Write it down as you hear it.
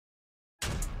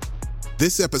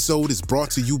This episode is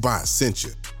brought to you by Essentia.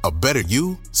 A better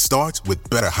you starts with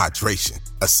better hydration.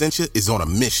 Essentia is on a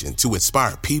mission to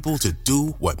inspire people to do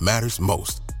what matters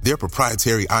most. Their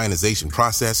proprietary ionization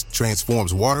process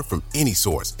transforms water from any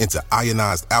source into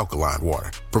ionized alkaline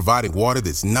water, providing water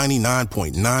that's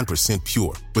 99.9%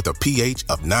 pure with a pH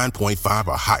of 9.5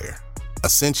 or higher.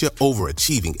 Essentia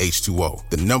Overachieving H2O,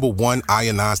 the #1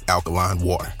 ionized alkaline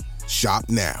water. Shop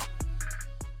now.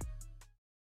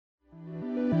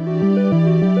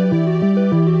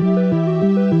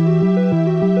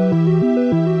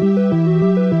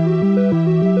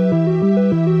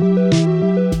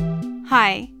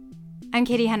 Hi, I'm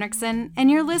Katie Hendrickson, and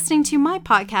you're listening to my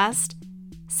podcast,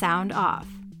 Sound Off.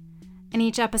 In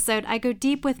each episode, I go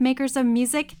deep with makers of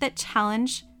music that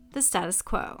challenge the status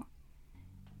quo.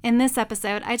 In this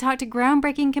episode, I talked to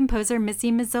groundbreaking composer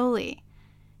Missy Mazzoli.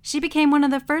 She became one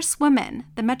of the first women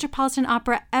the Metropolitan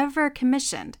Opera ever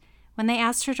commissioned when they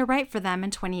asked her to write for them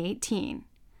in 2018.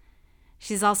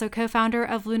 She's also co-founder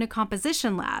of Luna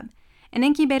Composition Lab, an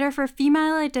incubator for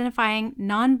female-identifying,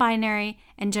 non-binary,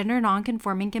 and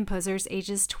gender-non-conforming composers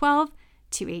ages 12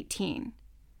 to 18.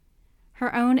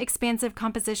 Her own expansive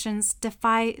compositions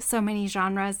defy so many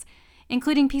genres,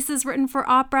 including pieces written for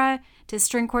opera, to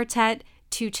string quartet,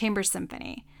 to chamber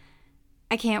symphony.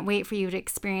 I can't wait for you to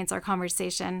experience our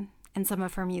conversation and some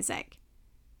of her music.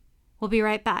 We'll be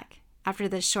right back after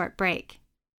this short break.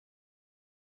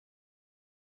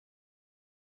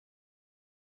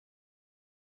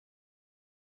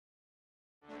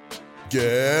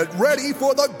 Get ready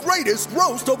for the greatest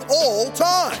roast of all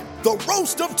time, the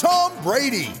Roast of Tom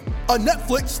Brady, a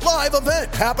Netflix live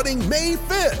event happening May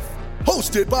 5th.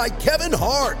 Hosted by Kevin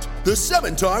Hart, the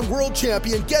 7-time world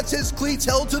champion gets his cleats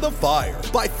held to the fire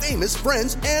by famous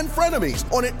friends and frenemies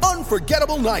on an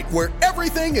unforgettable night where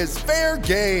everything is fair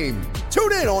game.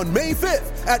 Tune in on May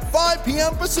 5th at 5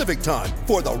 p.m. Pacific time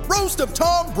for the Roast of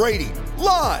Tom Brady,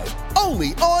 live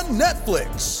only on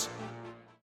Netflix.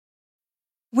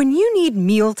 When you need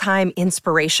mealtime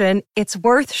inspiration, it's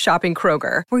worth shopping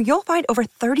Kroger, where you'll find over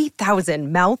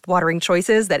 30,000 mouth-watering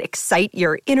choices that excite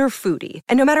your inner foodie.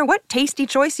 And no matter what tasty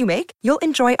choice you make, you'll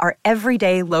enjoy our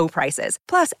everyday low prices,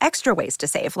 plus extra ways to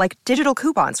save, like digital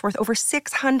coupons worth over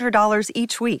 $600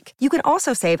 each week. You can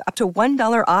also save up to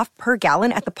 $1 off per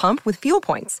gallon at the pump with fuel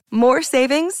points. More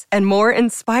savings and more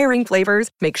inspiring flavors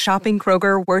make shopping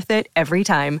Kroger worth it every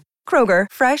time. Kroger,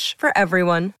 fresh for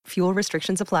everyone. Fuel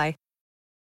restrictions apply.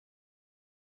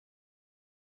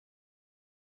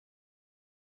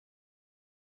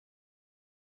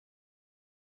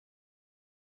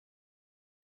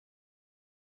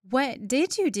 What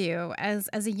did you do as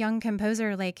a young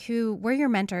composer? Like, who were your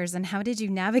mentors and how did you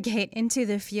navigate into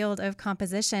the field of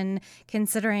composition,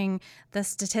 considering the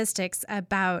statistics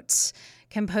about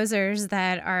composers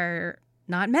that are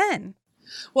not men?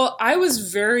 Well, I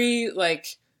was very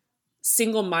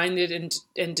single-minded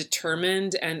and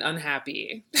determined and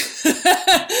unhappy.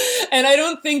 And I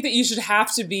don't think that you should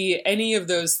have to be any of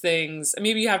those things.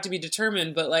 Maybe you have to be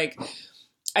determined, but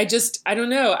I don't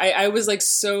know. I was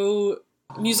so...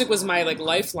 Music was my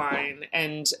lifeline,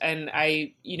 and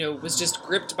I was just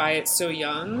gripped by it so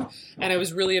young, and I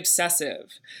was really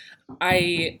obsessive.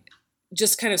 I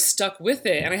just kind of stuck with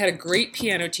it, and I had a great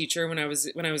piano teacher when I was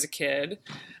a kid,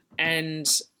 and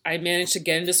I managed to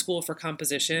get into school for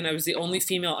composition. I was the only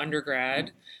female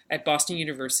undergrad at Boston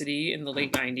University in the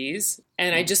late 90s.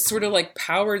 And I just sort of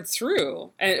powered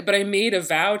through. But I made a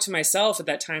vow to myself at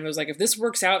that time. I was like, if this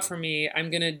works out for me, I'm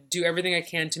going to do everything I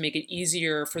can to make it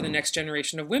easier for the next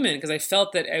generation of women. Because I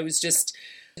felt that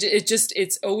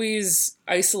it's always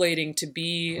isolating to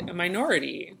be a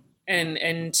minority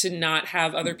and to not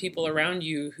have other people around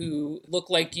you who look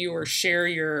like you or share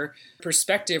your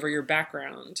perspective or your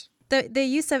background. The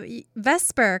use of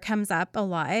Vesper comes up a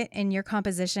lot in your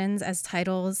compositions as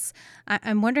titles.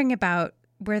 I'm wondering about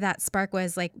where that spark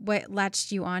was, what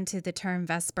latched you onto the term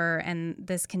Vesper and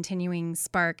this continuing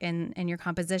spark in your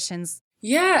compositions.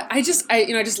 Yeah, I just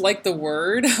like the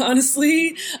word,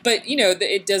 honestly, but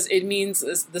it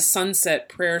means the sunset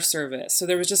prayer service. So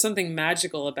there was just something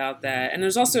magical about that. And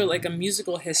there's also a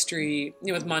musical history,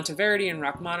 with Monteverdi and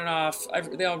Rachmaninoff,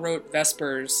 they all wrote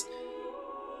Vespers.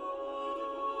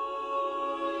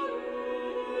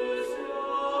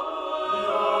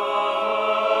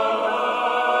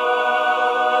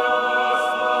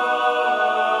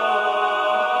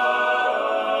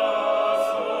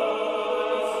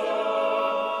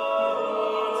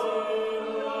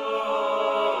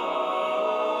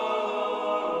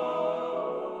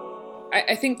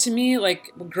 I think to me,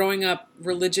 growing up,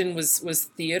 religion was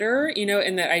theater,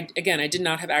 and that I did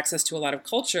not have access to a lot of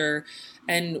culture.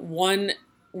 And one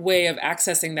way of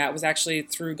accessing that was actually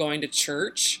through going to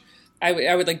church.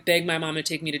 I would like beg my mom to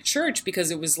take me to church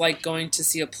because it was like going to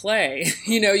see a play.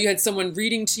 You know, you had someone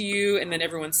reading to you, and then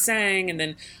everyone sang, and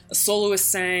then a soloist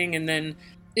sang, and then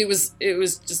it was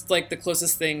just like the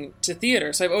closest thing to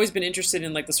theater. So I've always been interested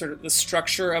in like the sort of the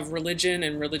structure of religion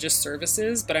and religious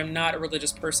services, but I'm not a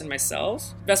religious person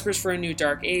myself. Vespers for a New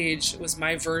Dark Age was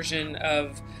my version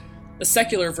of the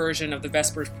secular version of the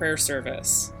Vespers prayer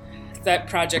service. That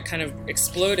project kind of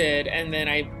exploded, and then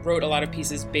I wrote a lot of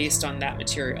pieces based on that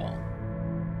material.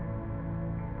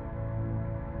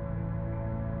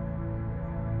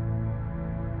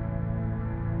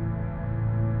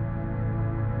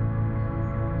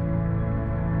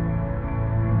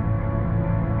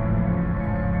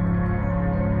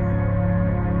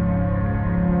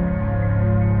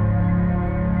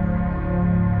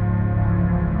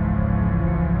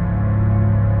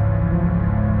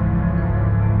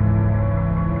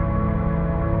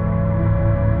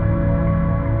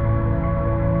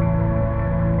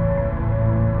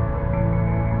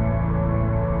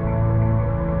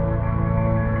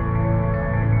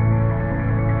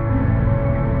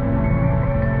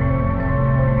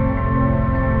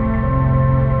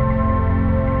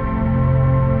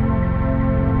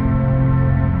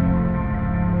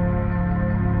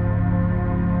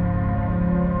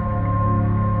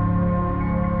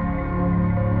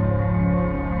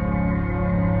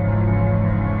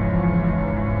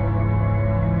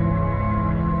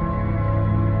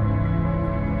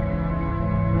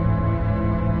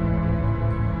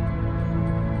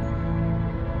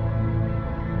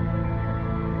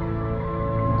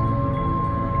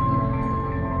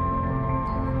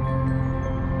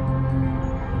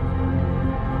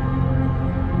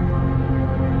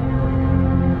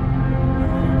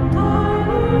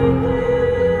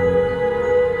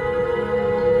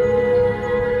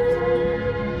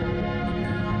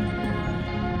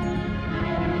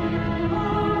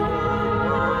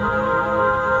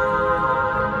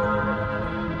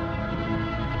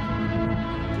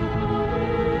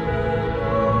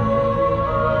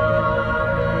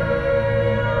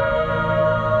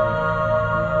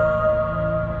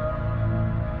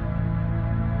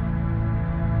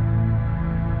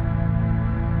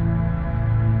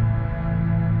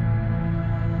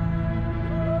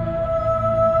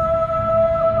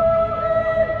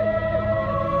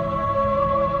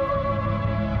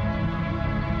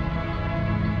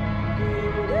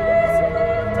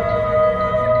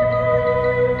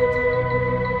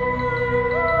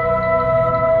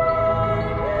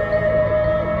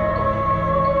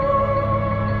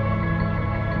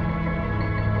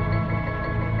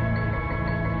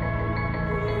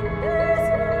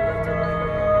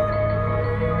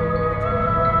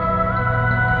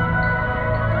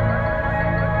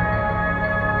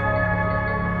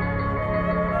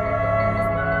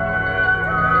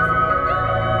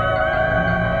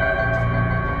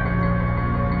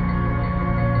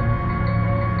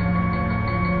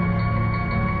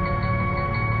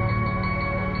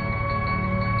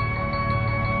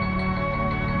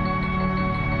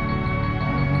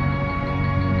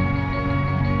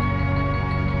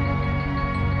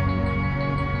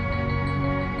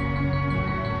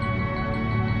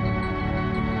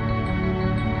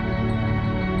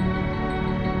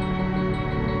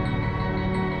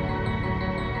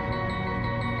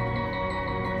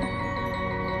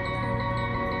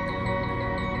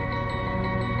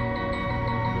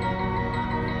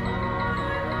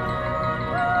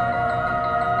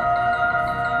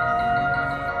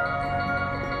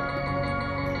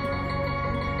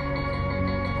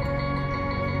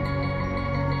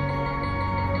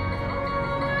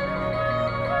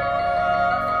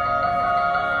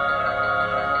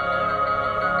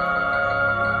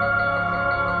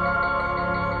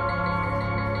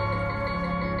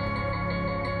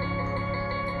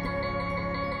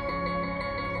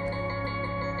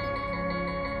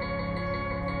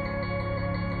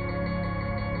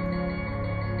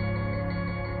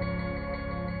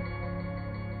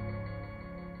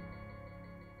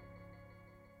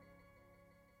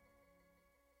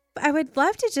 I would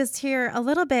love to just hear a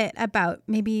little bit about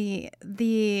maybe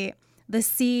the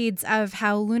seeds of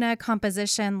how Luna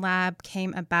Composition Lab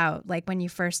came about, like when you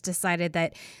first decided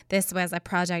that this was a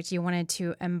project you wanted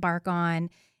to embark on.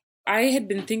 I had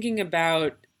been thinking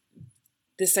about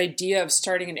this idea of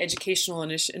starting an educational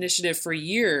initiative for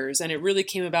years, and it really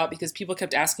came about because people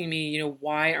kept asking me,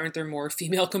 why aren't there more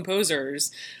female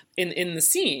composers in the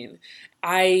scene?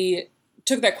 I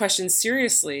took that question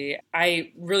seriously.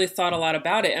 I really thought a lot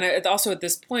about it. And I also, at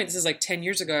this point, this is like 10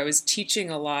 years ago, I was teaching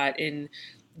a lot in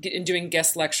doing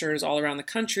guest lectures all around the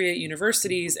country at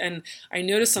universities. And I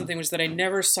noticed something, which that I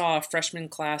never saw a freshman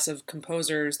class of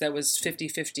composers that was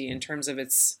 50-50 in terms of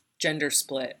its gender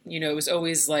split. It was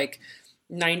always like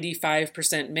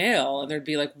 95% male, and there'd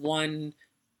be like one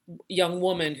young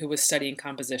woman who was studying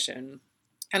composition.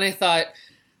 And I thought,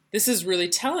 this is really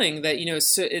telling that,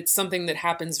 so it's something that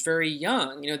happens very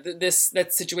young. That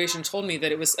situation told me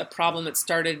that it was a problem that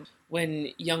started when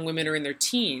young women are in their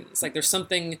teens. Like there's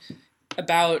something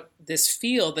about this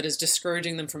field that is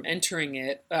discouraging them from entering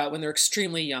it when they're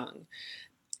extremely young.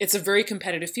 It's a very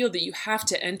competitive field that you have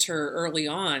to enter early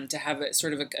on to have a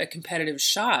sort of a competitive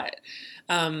shot.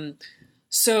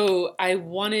 So I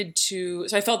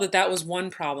felt that was one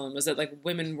problem, was that like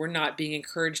women were not being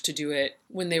encouraged to do it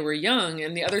when they were young.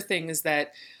 And the other thing is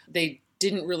that they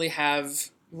didn't really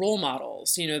have role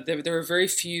models. There were very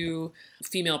few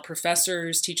female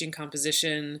professors teaching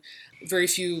composition. Very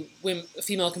few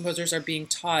female composers are being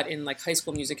taught in like high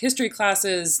school music history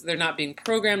classes. They're not being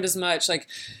programmed as much.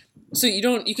 So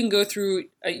you can go through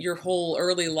your whole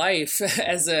early life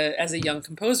as a young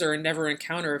composer and never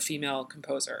encounter a female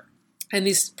composer. And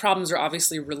these problems are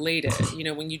obviously related.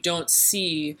 When you don't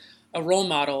see a role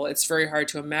model, it's very hard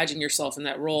to imagine yourself in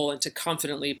that role and to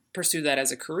confidently pursue that as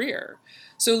a career.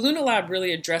 So Luna Lab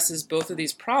really addresses both of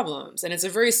these problems. And it's a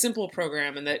very simple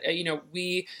program in that,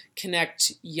 we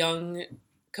connect young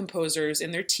composers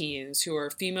in their teens who are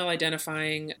female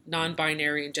identifying,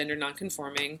 non-binary, and gender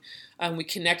non-conforming. We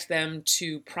connect them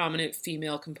to prominent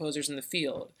female composers in the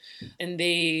field. And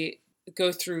they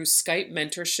go through Skype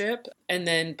mentorship, and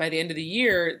then by the end of the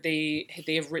year, they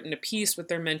have written a piece with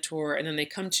their mentor, and then they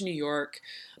come to New York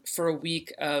for a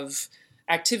week of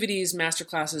activities,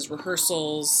 masterclasses,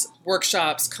 rehearsals,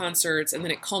 workshops, concerts, and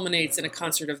then it culminates in a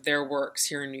concert of their works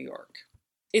here in New York.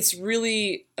 It's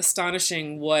really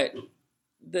astonishing what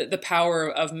the power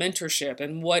of mentorship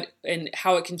and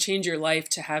how it can change your life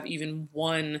to have even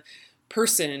one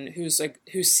person who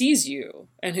sees you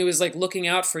and who is like looking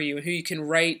out for you and who you can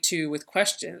write to with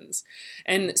questions.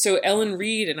 And so Ellen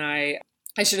Reed and I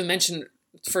should have mentioned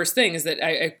first thing is that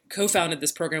I co-founded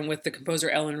this program with the composer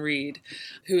Ellen Reed,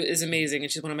 who is amazing. And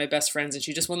she's one of my best friends, and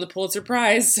she just won the Pulitzer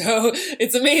Prize. So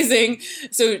it's amazing.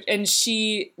 So, and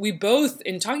we both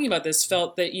in talking about this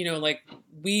felt that,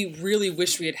 we really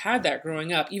wish we had that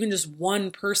growing up, even just one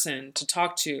person to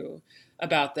talk to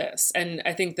about this. And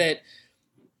I think that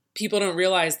people don't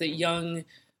realize that young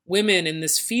women in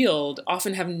this field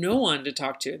often have no one to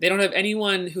talk to. They don't have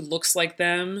anyone who looks like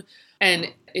them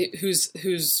and who's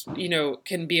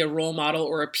can be a role model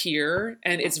or a peer,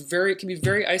 and it can be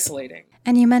very isolating.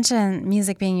 And you mentioned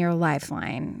music being your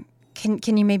lifeline.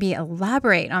 Can you maybe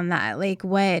elaborate on that? Like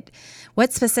what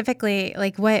specifically,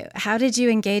 how did you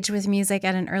engage with music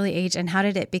at an early age, and how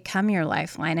did it become your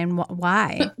lifeline, and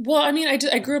why? Well, I mean,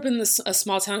 I grew up in a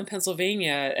small town in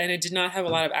Pennsylvania, and I did not have a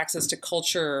lot of access to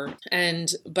culture,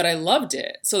 but I loved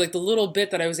it. So like the little bit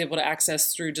that I was able to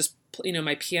access through just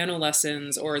my piano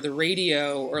lessons or the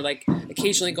radio or like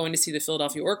occasionally going to see the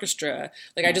Philadelphia Orchestra,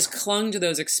 like I just clung to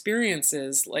those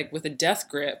experiences like with a death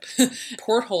grip,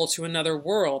 porthole to another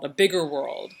world, a bigger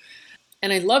world.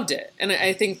 And I loved it. And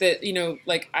I think that,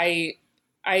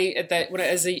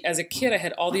 as a kid, I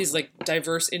had all these like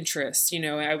diverse interests.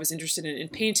 I was interested in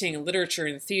painting and literature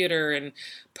and theater and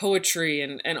poetry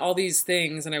and all these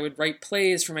things. And I would write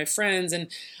plays for my friends. And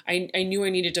I knew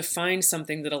I needed to find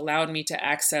something that allowed me to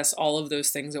access all of those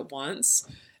things at once.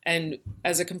 And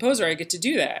as a composer, I get to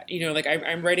do that.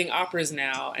 I'm writing operas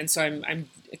now. And so I'm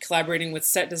collaborating with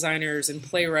set designers and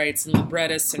playwrights and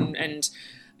librettists and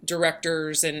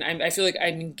directors, and I feel like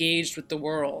I'm engaged with the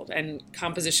world, and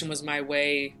composition was my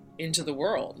way into the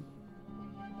world.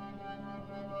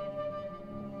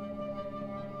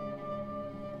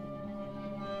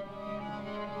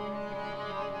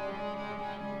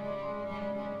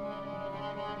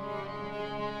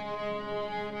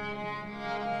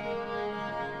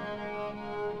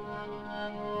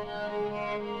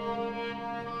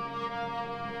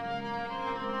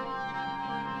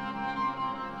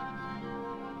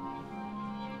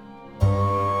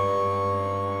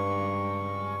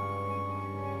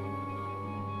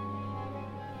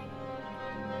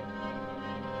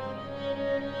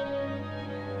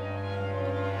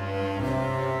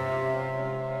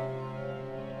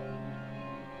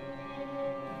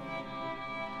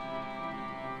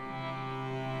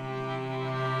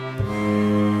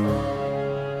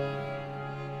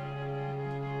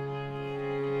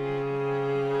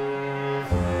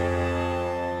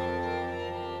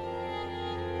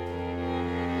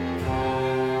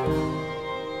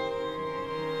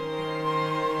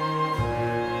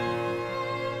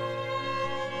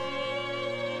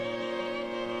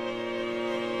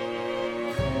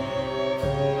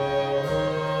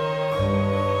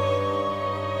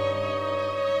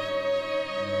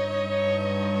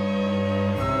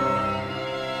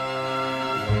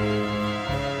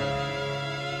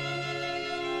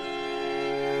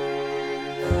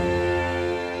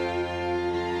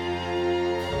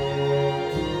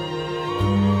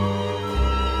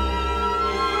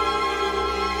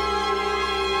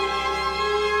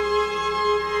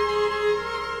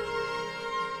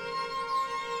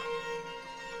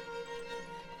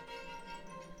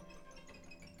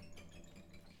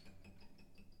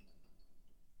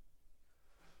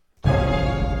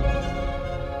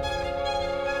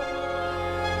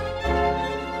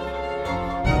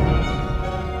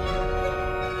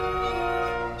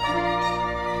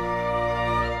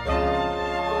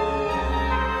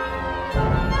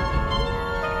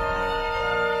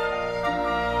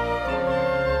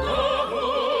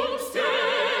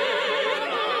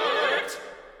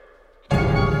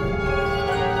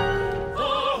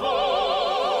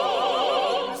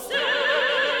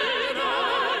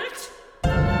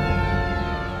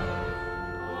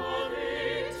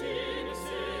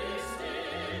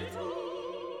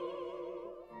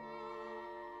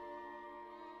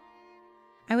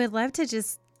 would love to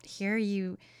just hear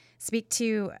you speak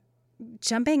to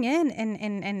jumping in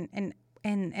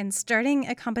and starting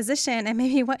a composition, and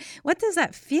maybe what does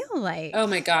that feel like? Oh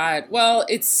my God. Well,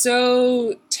 it's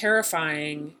so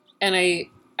terrifying. And I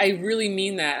really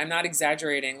mean that. I'm not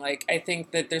exaggerating. Like, I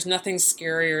think that there's nothing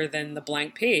scarier than the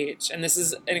blank page. And this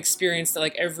is an experience that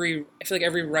I feel like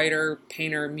every writer,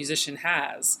 painter, musician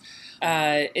has.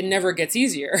 It never gets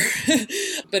easier,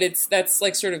 but that's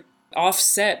like sort of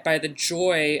offset by the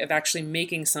joy of actually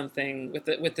making something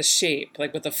with the shape,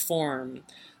 like with the form,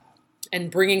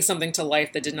 and bringing something to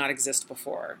life that did not exist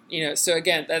before. So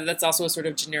again, that's also a sort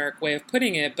of generic way of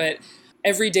putting it, but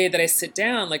every day that I sit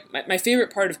down, like my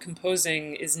favorite part of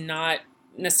composing is not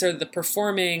necessarily the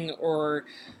performing or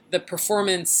the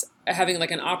performance, having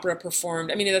like an opera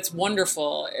performed. I mean, that's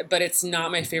wonderful, but it's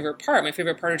not my favorite part. My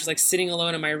favorite part is just like sitting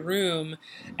alone in my room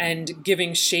and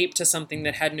giving shape to something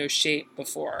that had no shape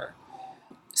before.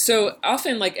 So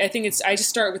often, like, I just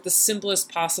start with the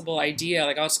simplest possible idea.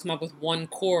 Like, I'll just come up with one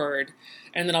chord,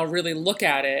 and then I'll really look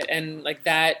at it. And like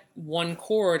that one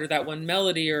chord or that one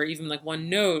melody or even like one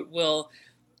note will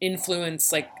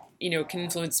influence, like, can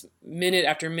influence minute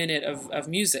after minute of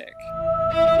music.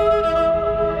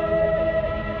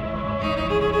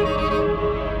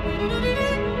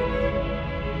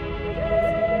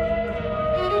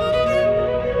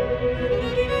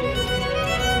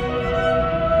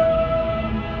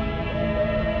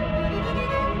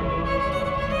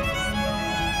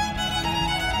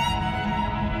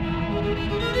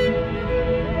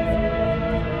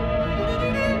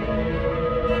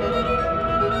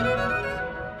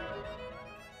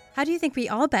 How do you think we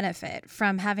all benefit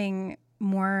from having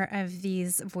more of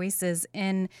these voices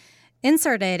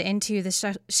inserted into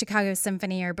the Chicago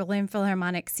Symphony or Berlin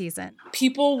Philharmonic season?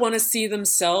 People want to see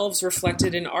themselves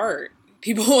reflected in art.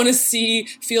 People want to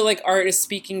feel like art is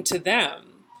speaking to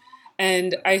them.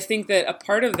 And I think that a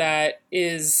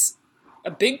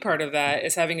big part of that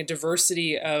is having a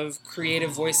diversity of creative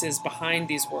voices behind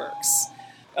these works.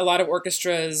 A lot of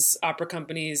orchestras, opera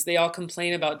companies, they all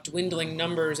complain about dwindling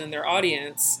numbers in their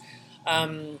audience.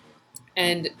 And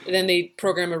then they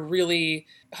program a really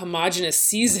homogenous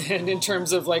season in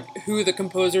terms of like who the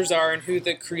composers are and who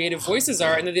the creative voices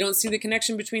are, and then they don't see the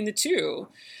connection between the two.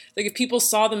 Like, if people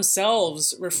saw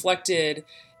themselves reflected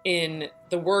in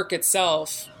the work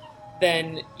itself,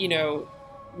 then,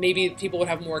 maybe people would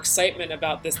have more excitement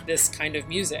about this kind of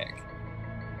music.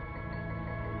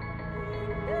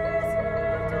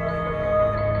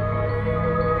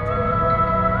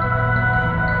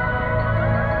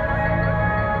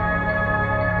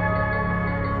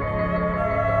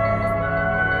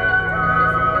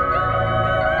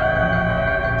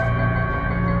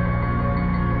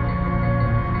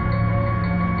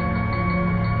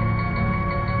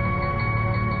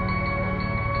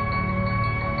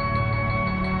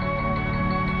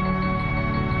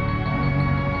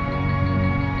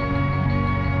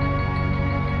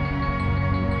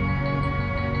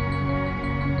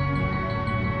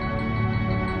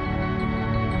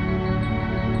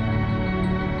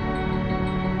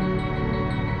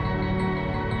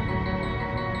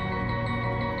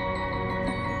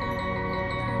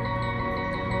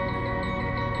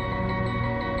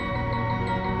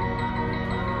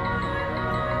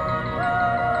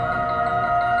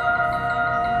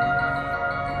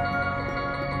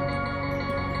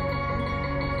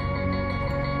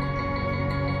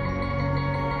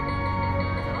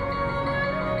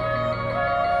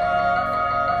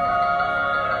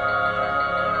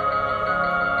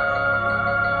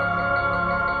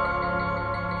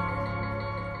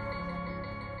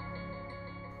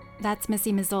 That's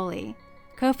Missy Mazzoli,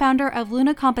 co-founder of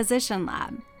Luna Composition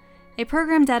Lab, a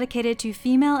program dedicated to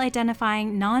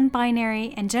female-identifying,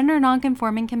 non-binary, and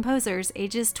gender-nonconforming composers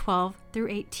ages 12 through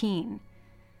 18.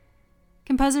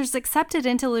 Composers accepted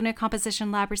into Luna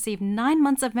Composition Lab receive 9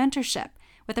 months of mentorship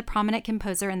with a prominent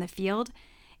composer in the field,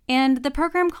 and the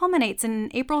program culminates in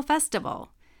an April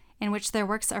festival, in which their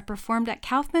works are performed at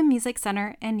Kaufman Music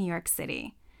Center in New York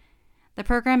City. The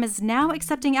program is now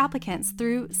accepting applicants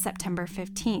through September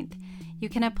 15th. You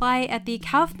can apply at the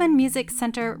Kaufman Music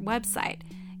Center website,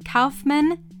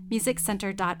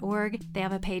 kaufmanmusiccenter.org. They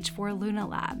have a page for Luna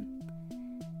Lab.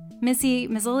 Missy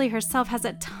Mazzoli herself has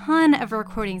a ton of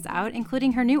recordings out,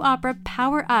 including her new opera,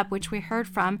 Power Up, which we heard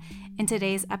from in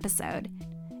today's episode.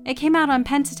 It came out on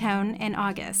Pentatone in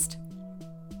August.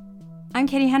 I'm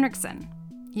Katie Henriksen.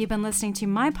 You've been listening to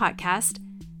my podcast,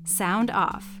 Sound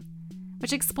Off,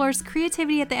 which explores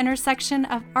creativity at the intersection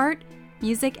of art,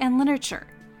 music, and literature,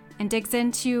 and digs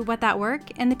into what that work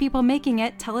and the people making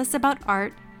it tell us about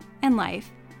art and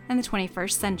life in the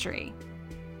 21st century.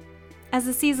 As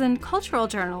a seasoned cultural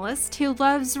journalist who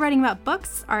loves writing about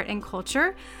books, art, and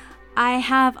culture, I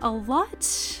have a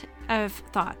lot of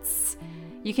thoughts.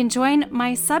 You can join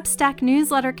my Substack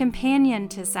newsletter companion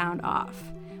to Sound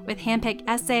Off, with handpicked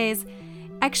essays,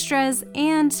 extras,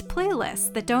 and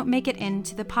playlists that don't make it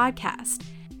into the podcast.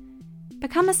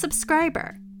 Become a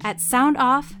subscriber at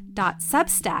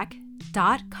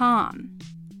soundoff.substack.com.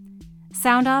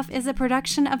 Sound Off is a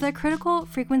production of the Critical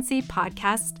Frequency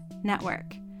Podcast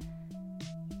Network.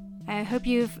 I hope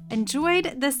you've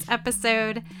enjoyed this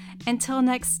episode. Until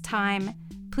next time,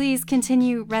 please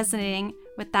continue resonating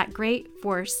with that great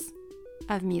force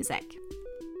of music.